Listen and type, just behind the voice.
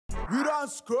We don't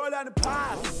scroll and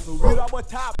pass, so we don't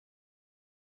tap.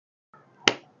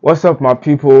 What's up, my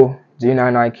people?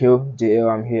 G99Q, JL,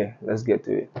 I'm here. Let's get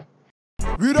to it.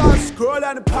 We don't scroll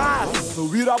and pass, so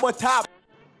we don't tap.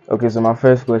 Okay, so my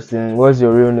first question: what's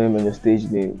your real name and your stage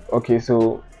name? Okay,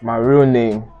 so my real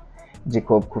name,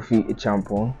 Jacob Kofi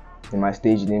Echampon, and my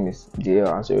stage name is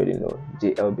JL. As you already know,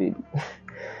 JL baby.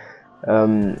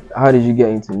 How did you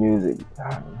get into music?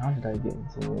 How did I get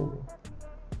into music?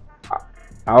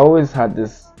 I always had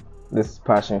this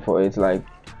passion for it, like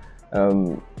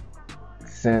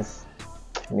since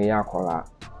Miyakola.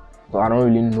 So I don't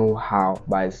really know how,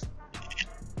 but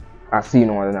I see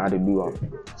no one how to do it.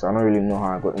 So I don't really know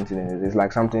how I got into the music. It's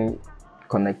like something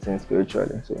connecting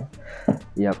spiritually. So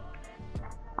yep.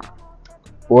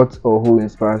 What or who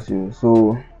inspires you?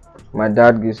 So my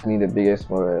dad gives me the biggest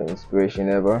inspiration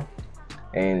ever,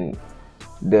 and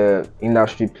the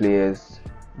industry players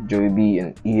Joey B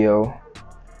and EL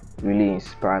really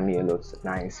inspire me a lot, and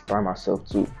I inspire myself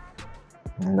too.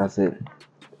 And that's it.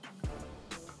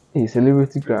 Hey,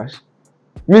 celebrity crush,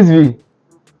 Miss V.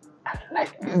 I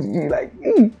like Miss V, like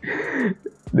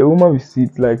the woman with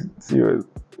seats, like serious.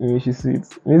 When she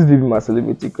sits, Miss V be my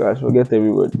celebrity crush. Forget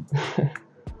everybody.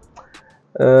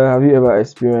 Have you ever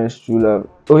experienced true love?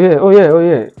 Oh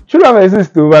yeah. True love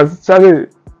exists too, but Charlie,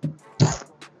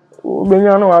 oh, baby,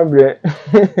 I know I'm great.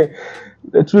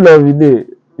 The true love is there.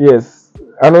 Yes.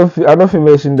 I don't feel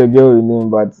mention the girl in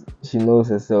name, but she knows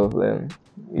herself.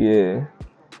 Yeah,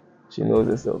 she knows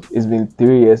herself. It's been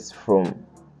 3 years from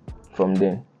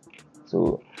then,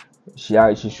 so she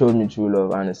showed me true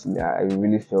love. Honestly, I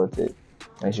really felt it,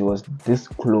 and she was this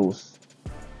close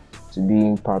to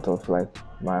being part of like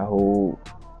my whole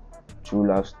true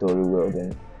love story world,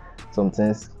 and some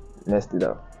things messed it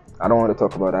up. I don't want to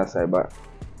talk about that side, but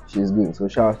she's good. So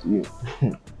shout out to you.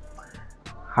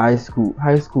 High school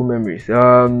memories.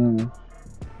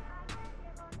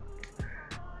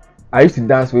 I used to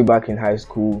dance way back in high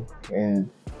school, and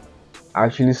I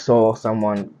actually saw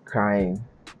someone crying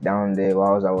down there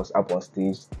while I was up on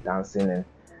stage dancing, and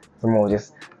someone was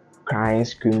just crying,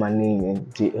 screaming my name,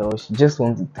 and JL. She just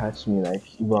wanted to touch me, like,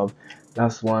 Bob,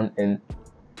 that's one. And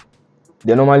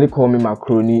they normally call me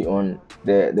Macaroni on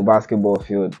the basketball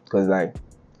field, because like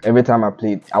every time I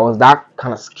played, I was that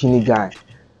kind of skinny guy.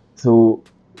 So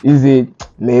easy,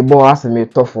 may boss and may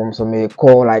tough from, so may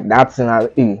call like that thing.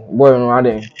 Boy, you know what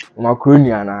then Macaroni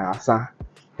and I saw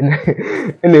and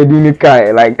they do the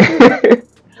guy like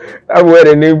that's where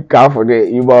the name came for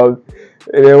the about.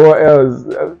 And then what else?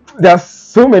 There's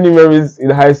so many memories in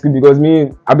high school, because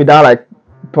I be that like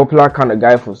popular kind of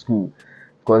guy for school,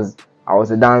 because I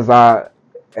was a dancer,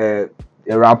 a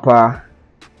rapper.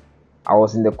 I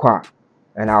was in the choir,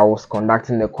 and I was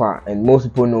conducting the choir, and most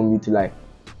people know me to like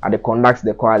I dey conduct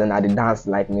the choir and I dey dance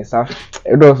like myself.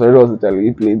 It was tell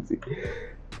you plenty.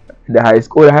 The high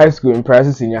school in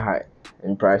Prices Senior High.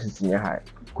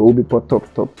 Could be top.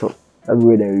 That's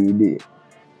where they really did.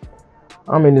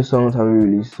 How many songs have we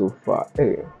released so far?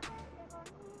 Hey.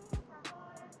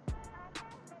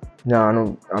 No, I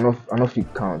know if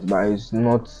it counts, but it's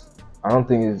not. I don't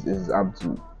think it's up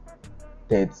to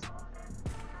 30.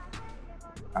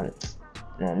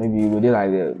 No, maybe we did like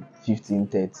the 15,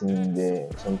 13, there,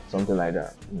 something like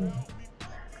that.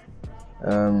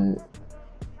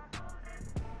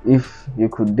 If you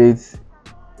could date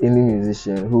any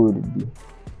musician, who would it be?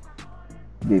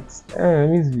 Miss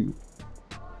V.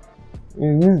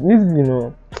 Miss V, you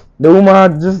know, the woman. I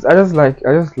just like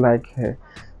her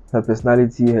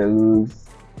personality, her looks.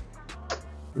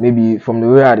 Maybe from the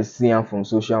way I see her from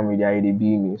social media, they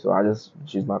be me. So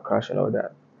she's my crush and all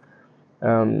that.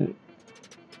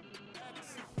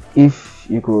 If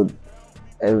you could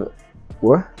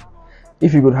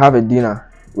if you could have a dinner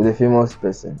with a famous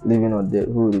person, living or dead,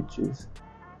 who would you choose?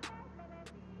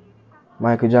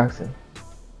 Michael Jackson.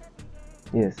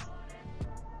 Yes,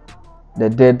 the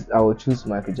dead, I would choose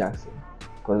Michael Jackson,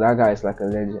 because that guy is like a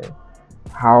legend.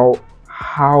 How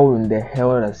in the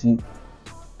hell does he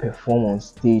perform on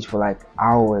stage for like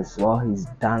hours while he's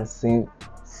dancing,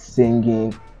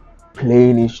 singing,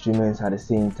 playing instruments at the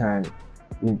same time?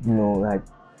 You know, like,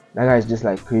 that guy is just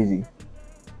like crazy.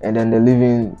 And then the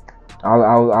living, I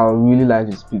would really like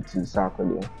to speak to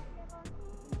Sarkodie.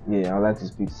 Yeah, I would like to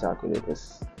speak to Sarkodie,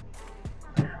 because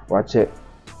watch it.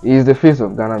 He's the face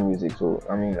of Ghana music, so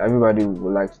I mean everybody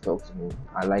would like to talk to him.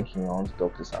 I like him. I want to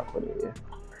talk to Sarkodie. Yeah,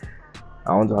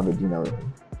 I want to have a dinner with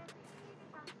him.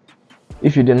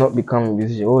 If you did not become a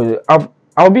musician,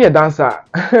 I'll be a dancer.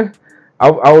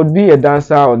 I would be a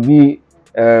dancer. I would be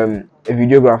a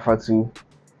videographer too,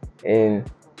 and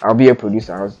I'll be a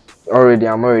producer.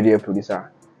 I'm already a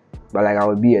producer, but like I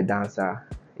would be a dancer.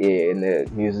 yeah, and the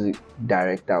music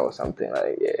director or something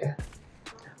like, yeah.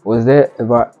 Was there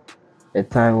ever a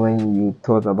time when you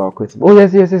thought about quitting? Oh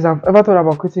yes, I've ever thought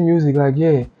about quitting music. Like,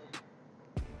 yeah,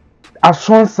 as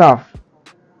Sean Saf,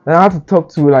 and I had to talk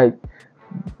to like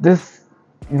this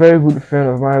very good friend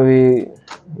of mine. We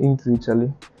into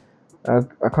Italy. I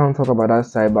can't talk about that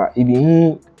side, but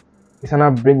even he kind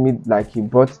of bring me, like, he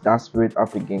brought that spirit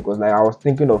up again. Because like I was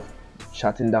thinking of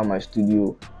shutting down my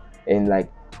studio and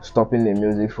like stopping the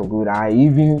music for good. I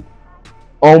even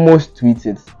almost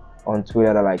tweeted on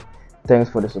Twitter that, like, thanks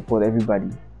for the support, everybody.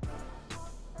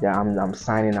 Yeah, I'm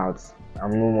signing out.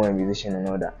 I'm no more a musician and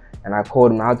all that. And I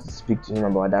called him. I had to speak to him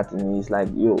about that, and he's like,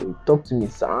 "Yo, talk to me,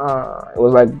 son." It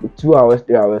was like 2 hours,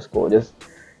 3 hours call, just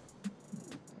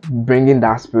bringing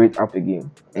that spirit up again,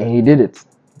 and he did it.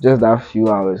 Just that few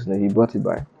hours, he brought it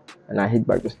back, and I hit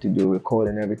back the studio,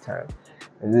 recording every time.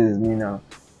 And this is me now,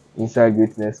 inside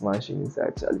Greatness Mansion,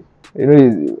 inside Charlie.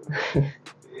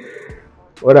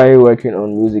 What are you working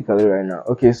on musically right now?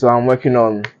 Okay, so I'm working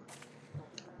on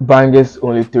Bangers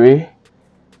Only 3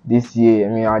 this year.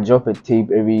 I mean, I drop a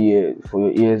tape every year for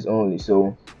your ears only,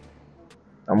 so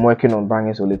I'm working on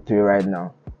Bangers Only 3 right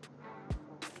now.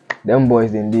 Them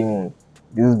boys in demon,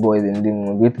 these boys in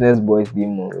demon, Greatness boys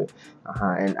demon,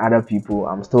 and other people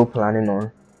I'm still planning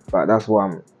on, but that's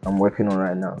what I'm working on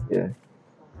right now. Yeah.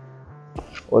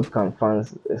 What can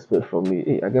fans expect from me?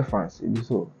 Hey, I get fans.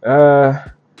 So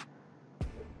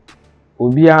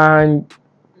Obi and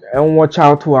watch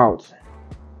out.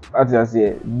 That's just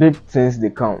it. Big things they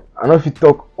come. I know if you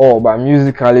talk all, but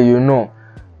musically,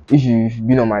 if you've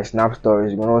been on my Snap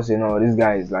stories, you're gonna say, no, this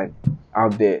guy is like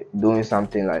out there doing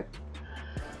something, like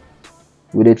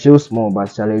with a chill small, but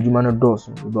challenge you man does.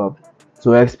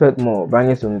 So I expect more.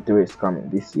 Bangers on the 3 is coming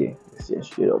this year.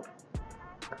 Straight up.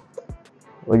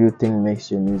 What do you think makes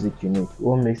your music unique?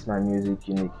 What makes my music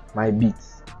unique? My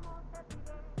beats.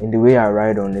 And the way I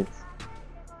ride on it.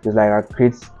 It's like I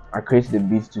create the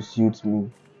beats to suit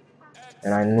me.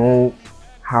 And I know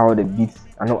how the beats,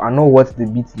 I know what the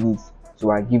beat needs. So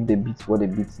I give the beat what the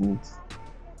beat needs.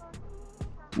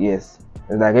 Yes.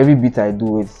 It's like every beat I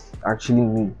do is actually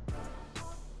me.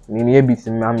 Me beats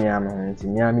in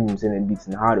me saying beats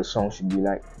and how the song should be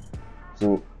like.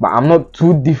 So, but I'm not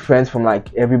too different from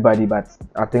like everybody, but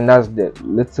I think that's the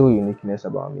little uniqueness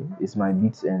about me. It's my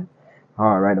beats and how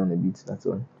I ride on the beats. That's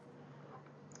all.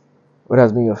 What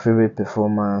has been your favorite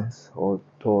performance or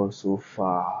tour so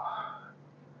far?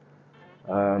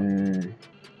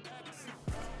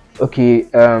 Okay,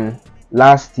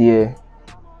 last year,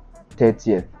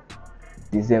 30th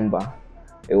December,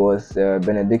 it was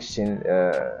benediction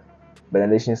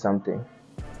something.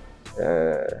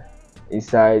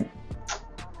 Inside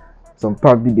some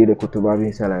public day, the Kotobabi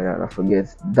inside like that. I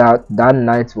forget. That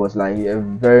night was like a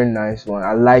very nice one.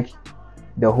 I like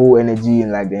the whole energy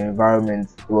and like the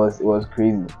environment. It was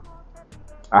crazy.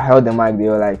 I held the mic. They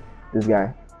were like, this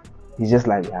guy, he's just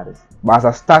like the artist. But as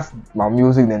I start my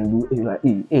music, then do like,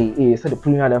 hey, started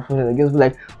pulling out their phone, and the girls be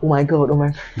like, oh my god.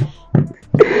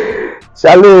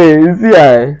 Charlie, you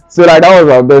see, so like that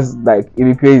was our best. Like it'd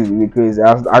be crazy.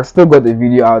 I've still got the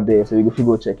video out there, so you can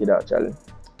go check it out, Charlie.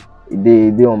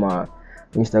 They on my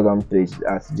Instagram page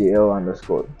at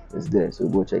JL_. It's there, so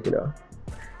go check it out.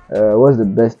 What's the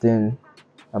best thing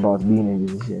about being a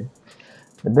musician?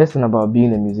 The best thing about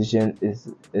being a musician is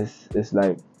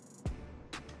like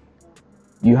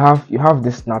you have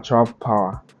this natural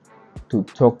power to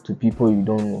talk to people you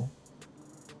don't know,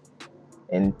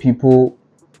 and people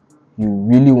you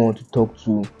really want to talk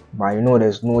to, but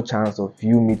there's no chance of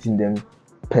you meeting them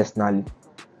personally.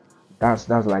 That's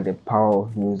like the power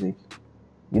of music.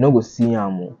 You not go see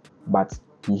them, but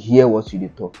you hear what you dey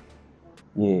talk.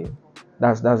 Yeah,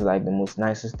 that's like the most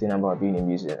nicest thing about being a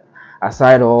musician.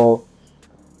 Aside all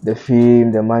the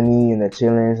fame, the money, and the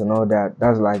chillings and all that,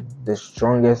 that's like the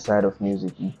strongest side of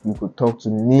music. You could talk to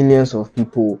millions of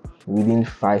people within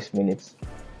 5 minutes.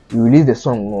 You release the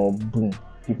song, or boom,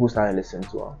 people start listening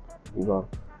to it.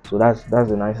 So that's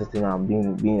the nicest thing about being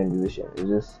a musician.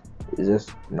 It's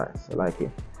just nice. I like it.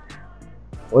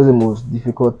 What's the most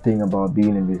difficult thing about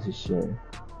being a musician?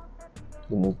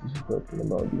 The most difficult thing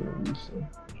about being a musician.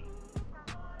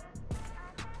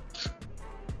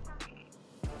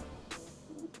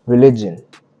 Religion.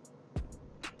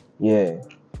 Yeah,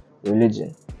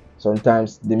 religion.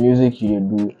 Sometimes the music you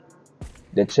do,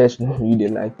 the church no really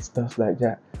like stuff like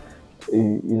that.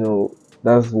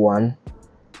 That's one.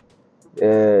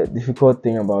 Difficult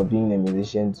thing about being a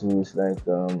musician too is like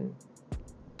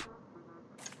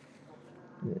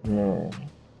no,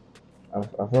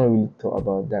 I've not really thought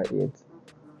about that yet.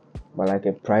 But like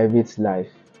a private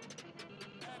life,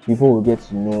 people will get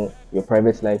to know your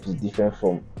private life is different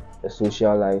from the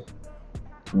social life.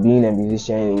 Being a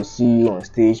musician, they will see you on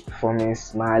stage performing,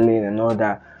 smiling and all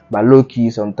that, but low key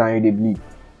sometimes they bleed,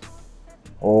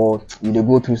 or you dey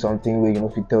go through something where you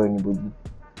don't fit tell anybody.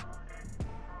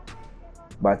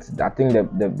 But I think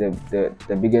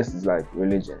the biggest is like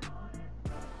religion,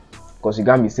 because you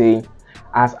can't be saying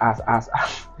as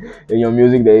in your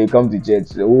music that you come to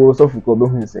church. Oh, so for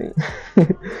problem saying.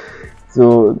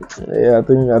 So yeah, I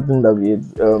think that'll be it.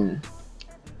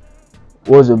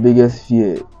 What's your biggest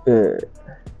fear?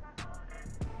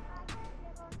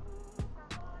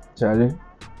 Charlie,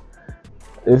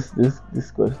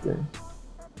 this question.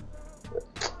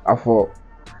 I thought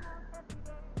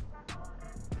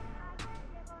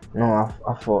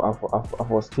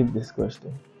skip this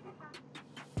question,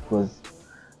 because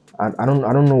I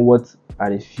don't know what are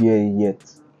the fear yet.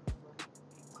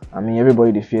 I mean,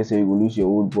 everybody the fear say you go lose your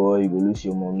old boy, you go lose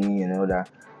your mommy and all that.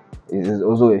 It's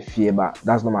also a fear, but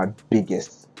that's not my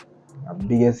biggest. My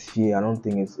biggest fear, I don't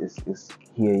think it's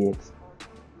here yet.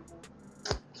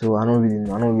 So I don't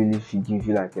really give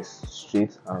you like a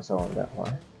straight answer on that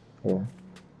one. Yeah.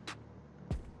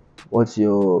 What's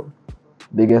your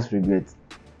biggest regret?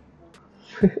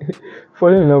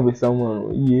 Falling in love with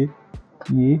someone. Yeah.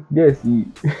 Yes.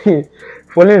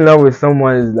 Falling in love with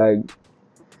someone is like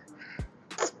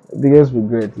biggest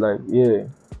regret. Like, yeah,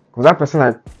 because that person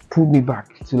like pulled me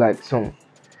back to like some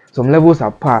levels I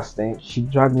passed, and she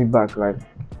dragged me back. Like,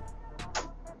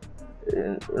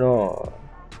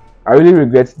 I really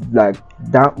regret like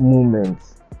that moment,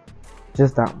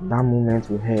 just that moment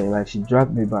with her. Like, she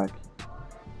dragged me back.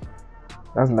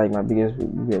 That's like my biggest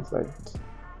regret. Like,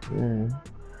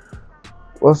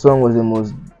 what song was the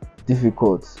most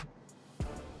difficult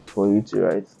for you to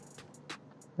write?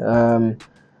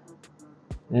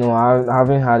 No, I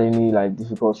haven't had any like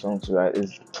difficult song to write.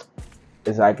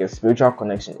 It's like a spiritual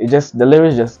connection. The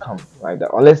lyrics just come like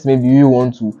that. Unless maybe you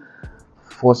want to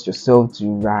force yourself to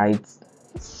write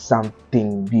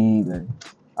something big. Like,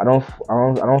 I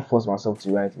don't force myself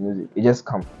to write music. It just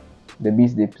comes. The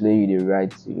beats they play, you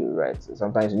write. So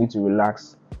sometimes you need to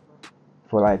relax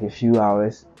for like a few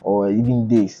hours or even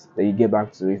days. Then you get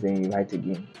back to it and you write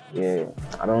again. Yeah,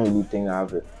 I don't really think I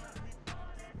have a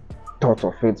thought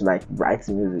of it like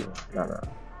writing music. No.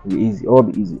 Be easy. All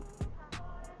be easy.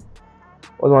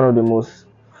 What's one of the most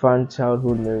fun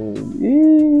childhood memories?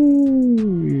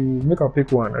 Make a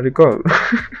pick one. I recall.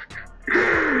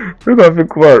 Make a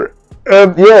pick one.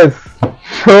 Yes.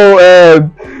 So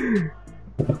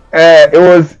it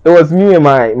was me and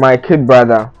my kid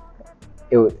brother.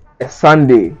 It was a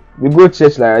Sunday. We go to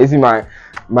church. Like, you see, my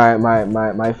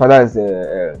father is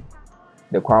the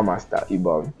choir master.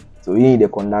 So he need to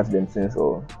conduct them things.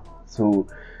 So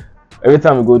every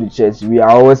time we go to church, we are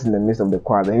always in the midst of the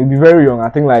choir. And he'll be very young. I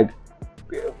think like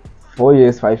 4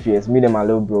 years, 5 years. Me and my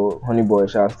little bro, Honey Boy,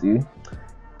 shout to you.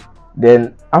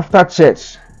 Then after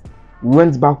church, we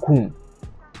went back home.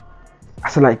 I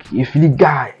said like, you feel the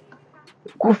guy.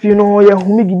 Kofi, you know, yeah,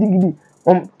 who gidi.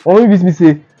 Maybe me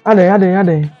say,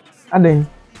 Aden.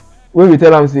 When we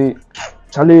tell him say,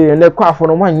 Charlie, and the choir for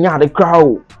the one, yeah, the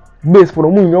crowd, bass for the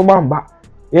moon, your mamba.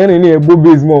 Yeah, a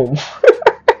bass mom.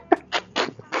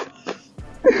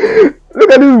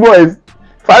 Look at these boys.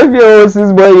 5-year-old,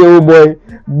 6-year-old boy.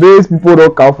 Bass people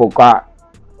don't count for car.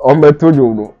 I told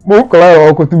you, no. More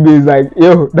color or to bass, like,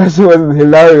 yo, that shit was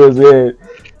hilarious, man.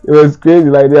 It was crazy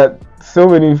like that. So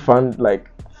many fun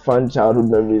childhood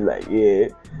memories, like, yeah.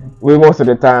 We most of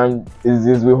the time is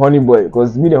this with Honey Boy,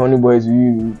 because me the Honey Boys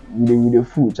we the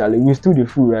food, Charlie. We still the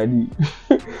food ready.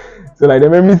 So like the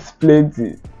memories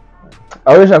plenty.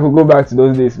 I wish I could go back to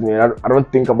those days, man. I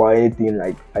don't think about anything.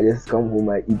 Like, I just come home,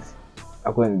 I eat,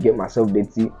 I go and get myself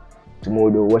dirty.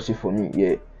 Tomorrow they'll wash it for me.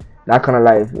 Yeah, that kind of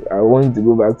life. I want to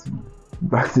go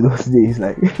back to those days.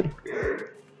 Like,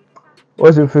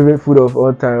 what's your favorite food of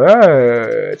all time?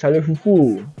 Charlie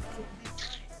fufu.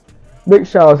 Big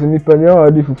shout out to Nipa. You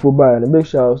already fufu bar, and a big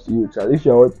shout out to you, Charlie.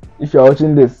 If you're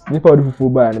watching this, Nipa already fufu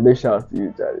bar, and a big shout out to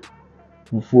you, Charlie.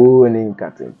 Fufu and then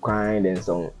cutting, kind and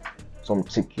some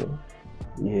chicken.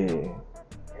 Yeah,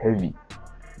 heavy.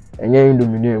 And yeah,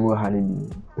 Indomie more honey.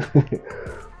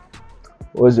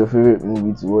 What's your favorite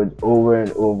movie to watch over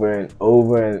and over and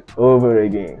over and over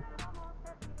again?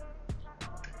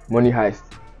 Money Heist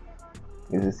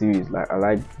is a series. Like, I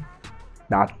like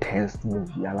that tense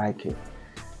movie. I like it.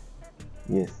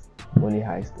 Yes, Money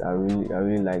Heist. I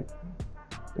really like.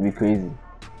 It'd be crazy.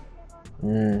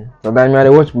 Sometimes when I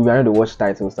watch movie, I need to watch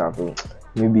title stuff. So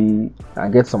maybe I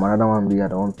get some another one I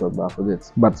don't want to talk about. I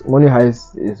forget. But Money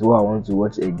Heist is what I want to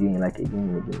watch again, like again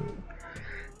and again.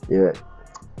 Yeah.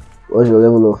 What's your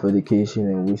level of education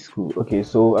in which school? Okay,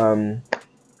 so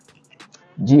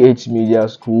GH Media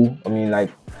School. I mean,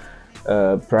 like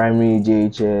primary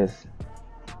JHS.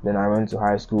 Then I went to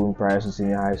high school in prior to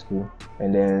senior high school,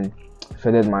 and then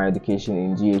furthered my education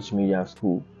in GH Media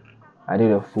School. I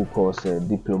did a full course, a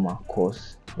diploma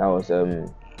course. That was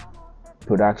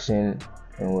production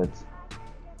and what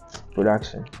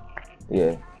production.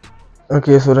 Yeah.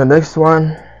 Okay, so the next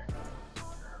one.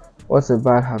 What's a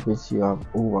bad habit you have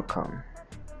overcome?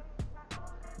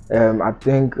 I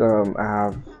think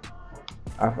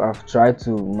I've tried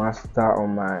to master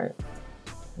on my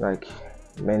like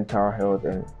mental health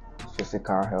and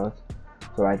physical health.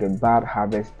 So like a bad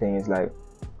habit thing is like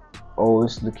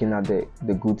always looking at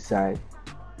the good side,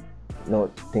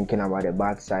 not thinking about the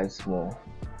bad sides more.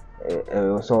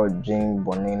 Also drink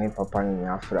bonini papa in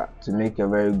Afra to make a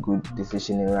very good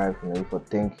decision in life. You know, if you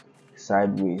think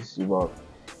sideways,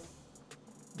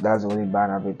 that's the only bad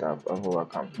habit I've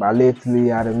overcome. But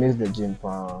lately I missed the gym.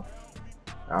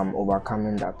 I'm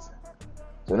overcoming that.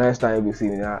 So next time you see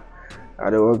me, I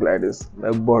don't work like this. I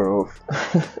borrow off.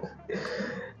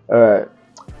 Alright.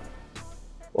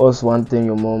 What's one thing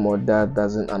your mom or dad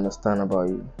doesn't understand about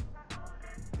you?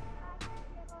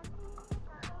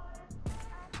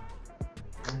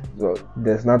 So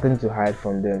there's nothing to hide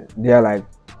from them. They are like,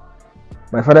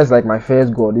 my father is like my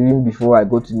first God. Even before I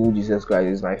go to know Jesus Christ,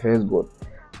 he's my first God.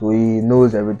 So he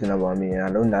knows everything about me, and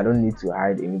I don't need to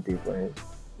hide anything from him.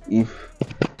 If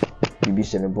he be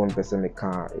a born person,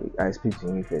 I speak to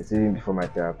him first, even before my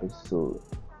therapist. So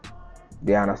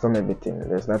they understand everything.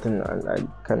 There's nothing I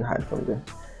can hide from them.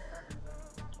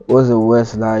 What's the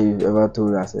worst lie you've ever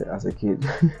told as a kid?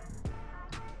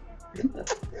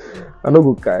 I know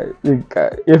go kai.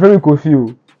 If I'm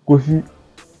Kofi,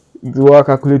 do I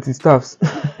calculating stuffs?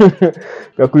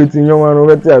 Calculating young one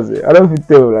over there. I don't feel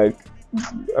tell, like,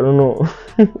 I don't know.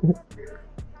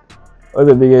 What's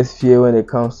the biggest fear when it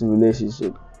comes to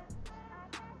relationship?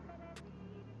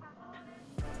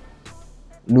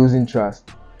 Losing trust.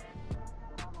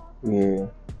 Yeah.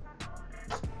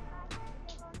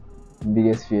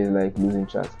 Biggest fear is like losing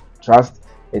trust. Trust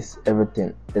is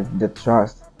everything. The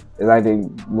trust is like the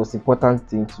most important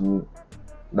thing to me.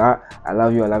 That I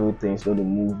love you things don't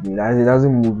move me. It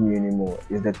doesn't move me anymore.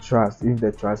 It's the trust. If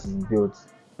the trust is built,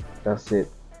 that's it.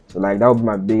 So like that would be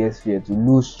my biggest fear, to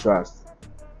lose trust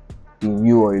in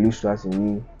you or you lose trust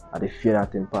in me. I fear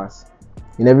that thing pass.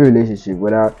 In every relationship,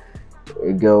 whether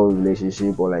a girl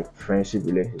relationship or like friendship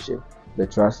relationship, the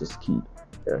trust is key.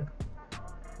 Yeah.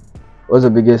 What's the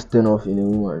biggest turn off in a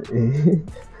woman?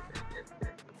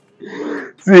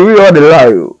 See, we all the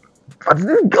lie. But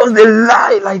these girls they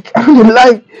lie, like they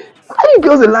lie. How you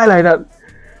girls they lie like that?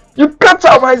 You catch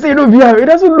up and say you don't behave. It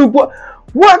doesn't look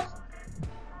what?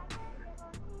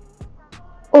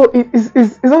 Oh,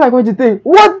 it's not like what you think.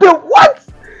 What?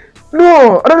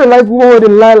 No, I don't like women they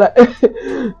lie like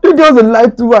you girls they lie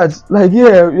too much. Like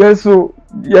so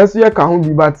can't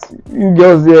be, but you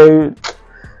girls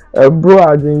bro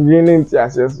I've been dreaming to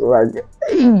access, so like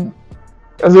hey.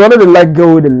 As one of the like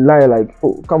girl with the lie, like,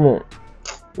 oh come on.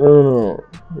 No.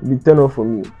 Big turn off for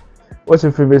me. What's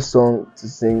your favorite song to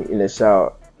sing in the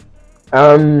shower?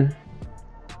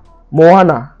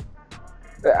 Moana.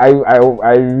 I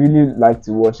really like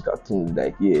to watch cartoons,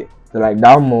 like so like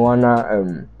that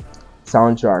Moana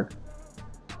soundtrack,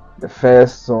 the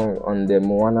first song on the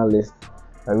Moana list.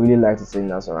 I really like to sing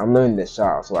that song. I'm not in the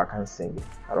shower, so I can't sing it.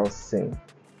 I don't sing.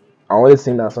 I only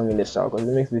sing that song in the shower because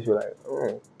it makes me feel like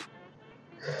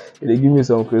they give me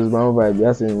some Chris Brown vibe.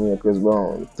 They're singing me a Chris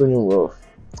Brown. It's turning rough.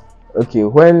 Okay,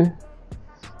 when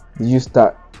did you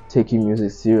start taking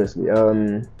music seriously?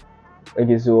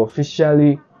 Okay, so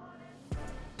officially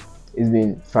it's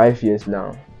been 5 years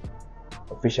now.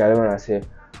 Officially, when I say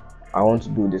I want to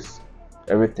do this,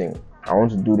 everything, I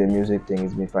want to do the music thing,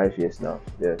 it's been 5 years now.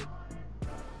 Yeah.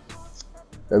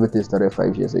 Everything started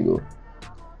 5 years ago.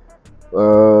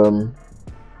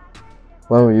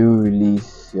 When will you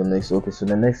release your next? Okay, so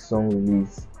the next song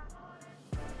release.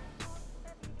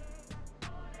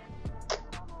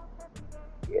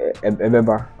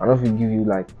 Ebeba. I don't know if we give you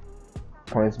like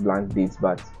point blank dates,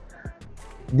 but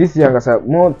this year, I said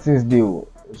more things do.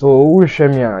 So we share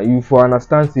me. You for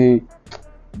understand, say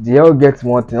the all get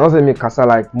more things. Also, me kasa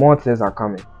like more things are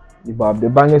coming. But the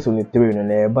bangers on the train and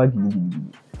everybody.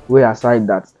 Way aside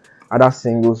that, other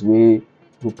singles way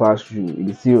go pass through.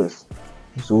 It's serious.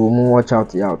 So watch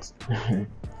out.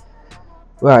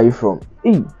 Where are you from?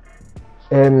 Hey,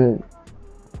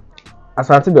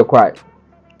 Asante Bekwai.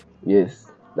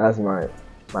 Yes, that's my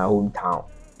hometown.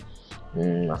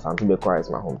 Asante Bekwai is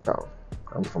my hometown.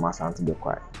 I'm from Asante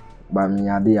Bekwai. But me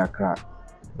Ade Accra.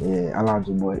 Yeah,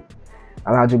 Alaju boy.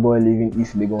 Alaji boy living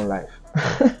East Legon life.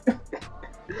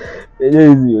 It's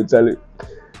easy, you tell it.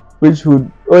 Which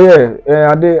hood? Oh yeah,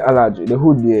 are they Alaji? The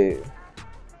hood, yeah.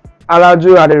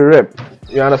 Alaji are the rep.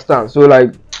 You understand? So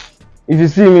like, if you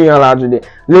see me Alaji,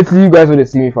 lately you guys will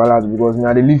see me for Alaji because me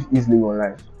I dey live East Legon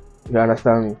life. You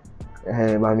understand me?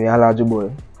 But me Alaji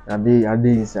boy, are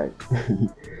they inside?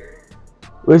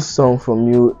 Which song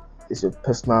from you is your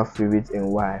personal favorite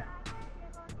and why?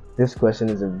 This question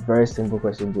is a very simple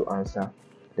question to answer.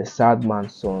 The Sad Man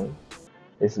song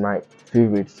is my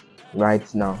favorite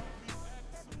right now,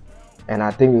 and I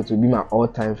think it will be my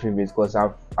all-time favorite because I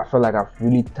feel like I've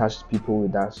really touched people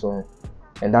with that song,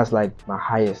 and that's like my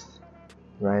highest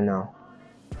right now.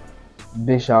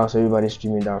 Big shout out to everybody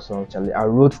streaming that song, Charlie. I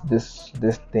wrote this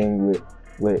thing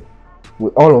with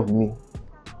all of me,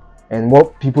 and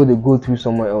what people they go through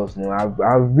somewhere else. You know,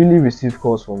 I've really received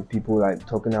calls from people like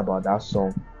talking about that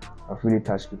song. I've really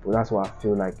touched people. That's why I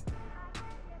feel like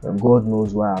God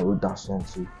knows why I wrote that song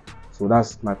too. So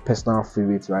that's my personal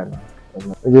favorite right now.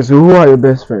 Okay, so who are your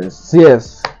best friends?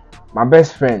 CS, my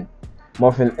best friend,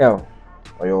 Muffin L,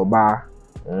 or your bar.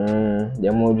 Them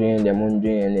and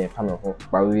the family.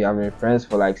 But we have been friends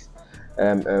for like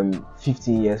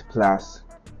 15 years plus.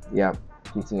 Yeah,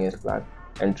 15 years plus.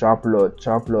 And Trap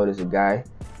Lord is a guy,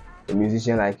 a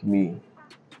musician like me.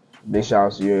 Big shout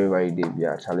out to you everybody did,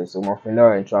 yeah, Charlie. So Muffin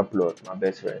L and Trap Lord, my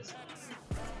best friends.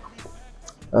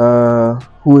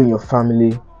 Who in your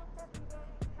family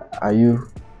are you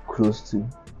close to?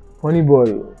 Honey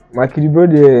boy, my kitty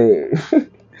brother.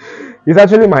 He's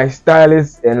actually my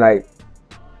stylist, and like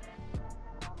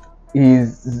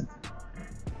he's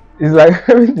like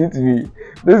everything to me.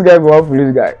 This guy for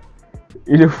police guy.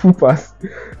 He's a full pass.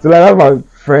 So like I have my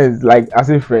friends, like as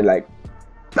a friend, like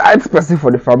that's person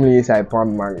for the family inside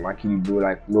pound my kitty bro,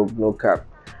 like no cap.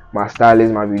 My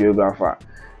stylist, my videographer.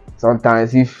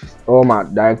 Sometimes if all my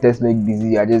directors make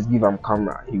busy, I just give him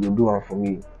camera. He will do one for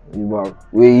me.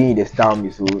 Way they style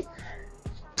me, so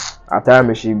at time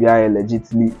I should be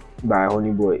legitimately by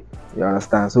Honey Boy. You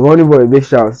understand? So Honey Boy, big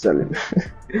shout out to him.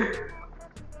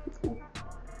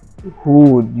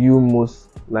 Who would you most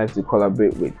like to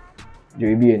collaborate with?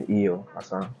 JB and EO.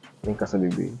 Asa, think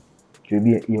JB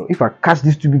and EO. If I catch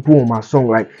these two people on my song,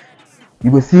 like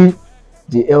you will see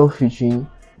JL featuring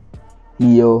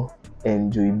EO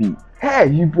and JB. Hey,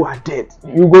 you people are dead.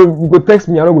 You go text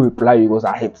me. I don't go reply you because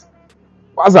I hate.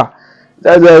 What's that?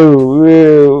 That's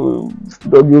EO. I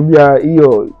go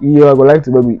like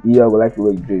to work with EO. I go like to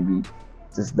work with JB.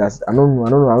 Just that's I don't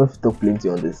know. I have to talk plenty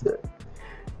on this. Do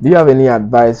you have any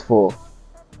advice for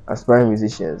aspiring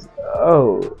musicians?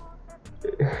 Oh,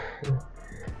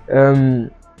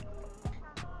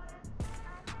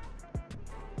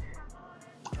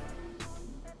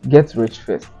 get rich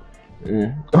first.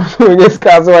 Just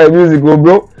cast my music,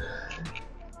 bro.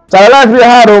 So I like really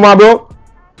hard, my bro.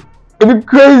 It be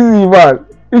crazy, man.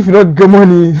 If you don't get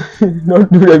money,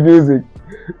 not do the music,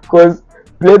 because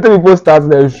plenty people start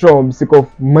their show because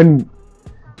of money.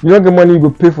 You don't get money, you go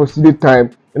pay for studio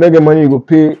time. You don't get money, you go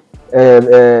pay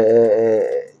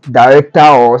director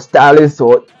or stylist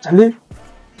or Charlie.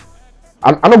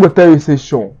 I'm not gonna tell you say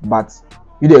show, but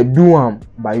you dey do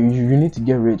but you need to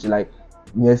get rich. Like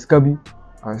yes, Kabi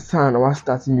and San about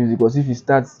starting music, because if you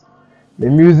start the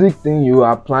music thing, you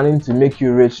are planning to make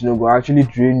you rich, go actually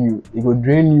drain you. It will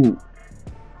drain you.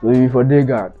 So you for day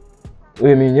guard.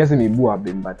 I mean, yes, me boo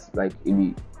been, but like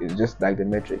it's just like the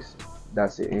metrics.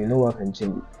 That's it. You know what can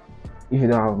change it. If you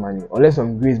don't have money, unless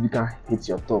some grace we can hit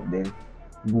your top, then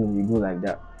boom, you go like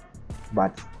that.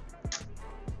 But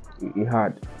it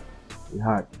hard.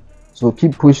 So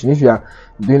keep pushing. If you are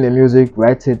doing the music,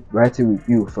 write it with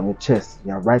you from your chest.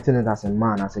 You are writing it as a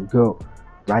man, as a girl.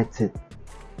 Write it.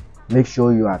 Make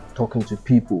sure you are talking to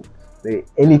people.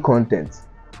 Any content,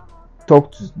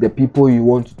 talk to the people you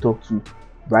want to talk to.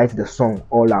 Write the song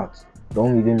all out.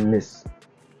 Don't even miss.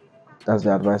 That's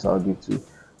the advice I'll give to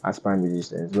aspiring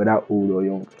musicians, whether old or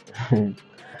young.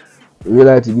 We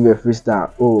like to give a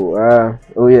freestyle.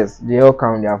 Oh yes, they all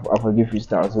count. I forgive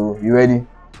freestyle. So you ready?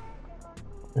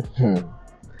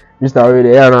 Freestyle already.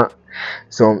 Yeah, nah.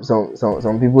 Some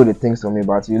people they think something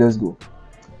about you. Let's go.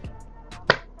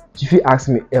 If you ask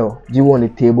me, L, do you want the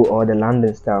table or the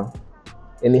London style?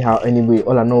 Anyhow, anyway,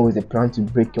 all I know is they plan to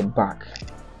break your back.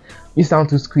 You sound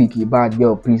too squeaky, bad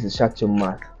girl. Please shut your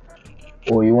mouth.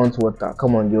 Oh, you want water?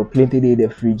 Come on, girl. Plenty in the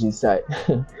fridge inside.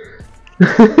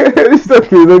 It's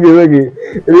okay.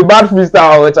 It's a bad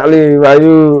freestyle, Charlie. But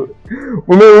you,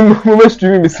 we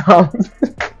streaming the sounds.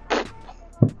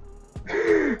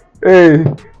 Hey,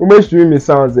 we streaming the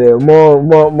sounds.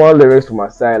 More lyrics from my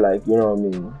side, like you know what I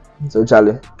mean. So,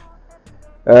 Charlie,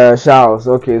 Shouts.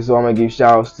 Okay, so I'm gonna give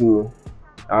shouts to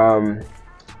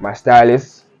my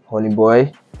stylist, Honey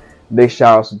Boy. Big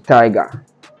shouts to Tiger,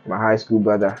 my high school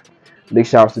brother. Big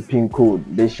shouts to Pink Code.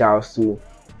 Big shouts to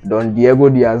Don Diego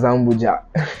Diazambuja.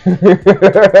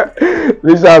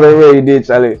 Big shouts everywhere you did,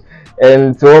 Charlie.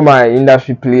 And to all my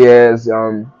industry players,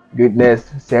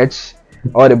 Greatness Search,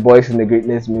 all the boys in the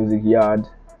Greatness Music Yard,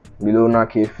 Milona,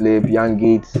 K Flip, Young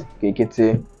Gates, K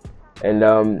Kitty,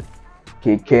 and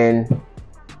K Ken,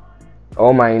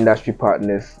 all my industry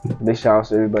partners. Big shouts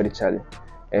to everybody, Charlie.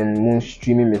 And Moon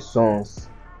streaming my songs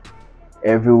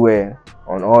everywhere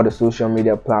on all the social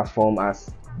media platforms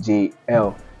as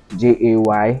JayErl.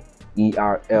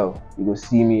 You go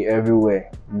see me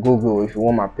everywhere. Google if you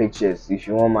want my pictures, if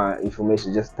you want my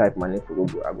information, just type my name for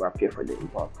Google. I will appear for the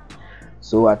inbox.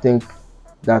 So I think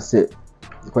that's it.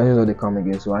 The questions don't come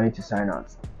again, so I need to sign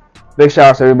out. Big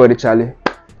shout out to everybody, Charlie.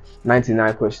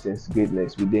 99 questions,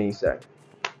 greatness, we there inside.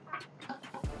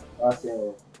 That's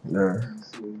it. Yeah.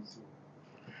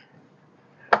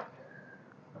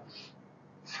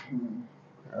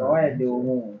 Why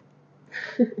do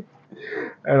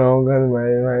I don't know,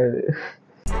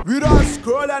 my We don't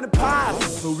scroll and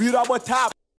pass, so we don't tap.